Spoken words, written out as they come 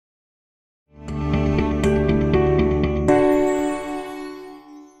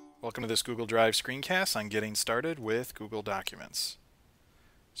Welcome to this Google Drive screencast on getting started with Google Documents.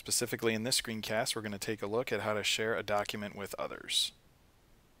 Specifically in this screencast, we're going to take a look at how to share a document with others.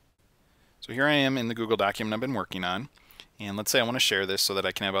 So here I am in the Google document I've been working on, and let's say I want to share this so that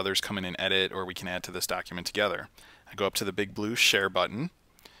I can have others come in and edit, or we can add to this document together. I go up to the big blue Share button.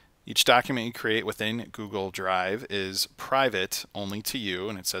 Each document you create within Google Drive is private only to you,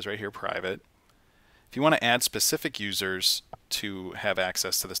 and it says right here private. If you want to add specific users to have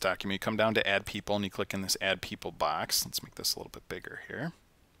access to this document, you come down to Add People and you click in this Add People box. Let's make this a little bit bigger here.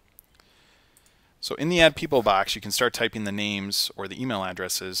 So in the Add People box, you can start typing the names or the email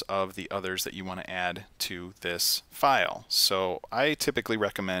addresses of the others that you want to add to this file. So I typically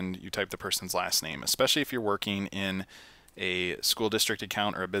recommend you type the person's last name, especially if you're working in a school district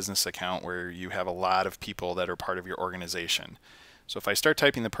account or a business account where you have a lot of people that are part of your organization. So if I start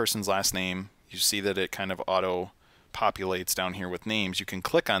typing the person's last name, you see that it kind of auto populates down here with names. You can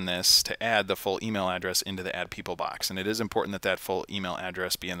click on this to add the full email address into the Add People box, and it is important that that full email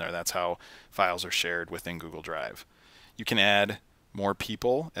address be in there. That's how files are shared within Google Drive. You can add more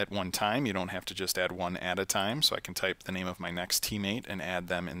people at one time. You don't have to just add one at a time, so I can type the name of my next teammate and add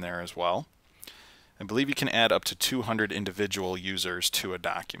them in there as well. I believe you can add up to 200 individual users to a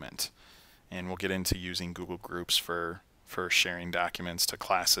document, and we'll get into using Google Groups for sharing documents to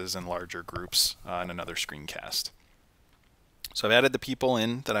classes and larger groups in another screencast. So I've added the people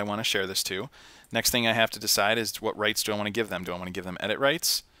in that I want to share this to. Next thing I have to decide is what rights do I want to give them. Do I want to give them edit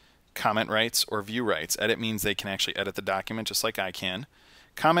rights, comment rights, or view rights? Edit means they can actually edit the document just like I can.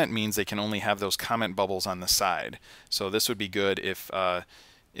 Comment means they can only have those comment bubbles on the side. So this would be good if a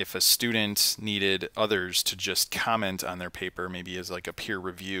student needed others to just comment on their paper, maybe as like a peer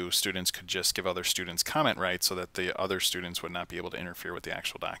review, students could just give other students comment rights so that the other students would not be able to interfere with the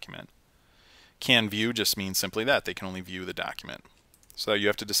actual document. Can view just means simply that, they can only view the document. So you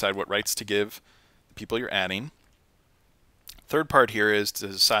have to decide what rights to give the people you're adding. Third part here is to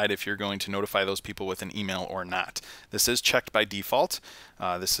decide if you're going to notify those people with an email or not. This is checked by default.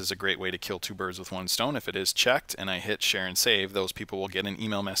 This is a great way to kill two birds with one stone. If it is checked and I hit share and save, those people will get an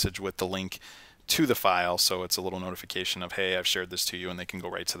email message with the link to the file, so it's a little notification of, hey, I've shared this to you, and they can go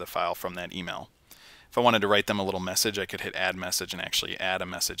right to the file from that email. If I wanted to write them a little message, I could hit add message and actually add a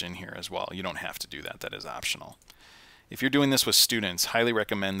message in here as well. You don't have to do that. That is optional. If you're doing this with students, highly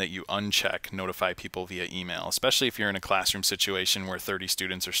recommend that you uncheck notify people via email, especially if you're in a classroom situation where 30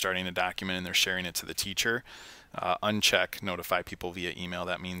 students are starting a document and they're sharing it to the teacher. Uncheck notify people via email.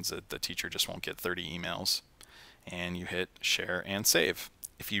 That means that the teacher just won't get 30 emails. And you hit share and save.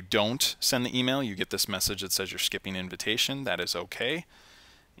 If you don't send the email, you get this message that says you're skipping invitation. That is okay.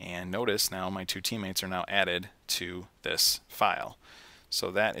 And notice now my two teammates are now added to this file. So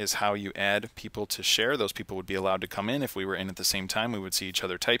that is how you add people to share. Those people would be allowed to come in. If we were in at the same time, we would see each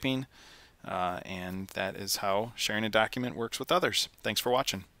other typing. And that is how sharing a document works with others. Thanks for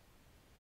watching.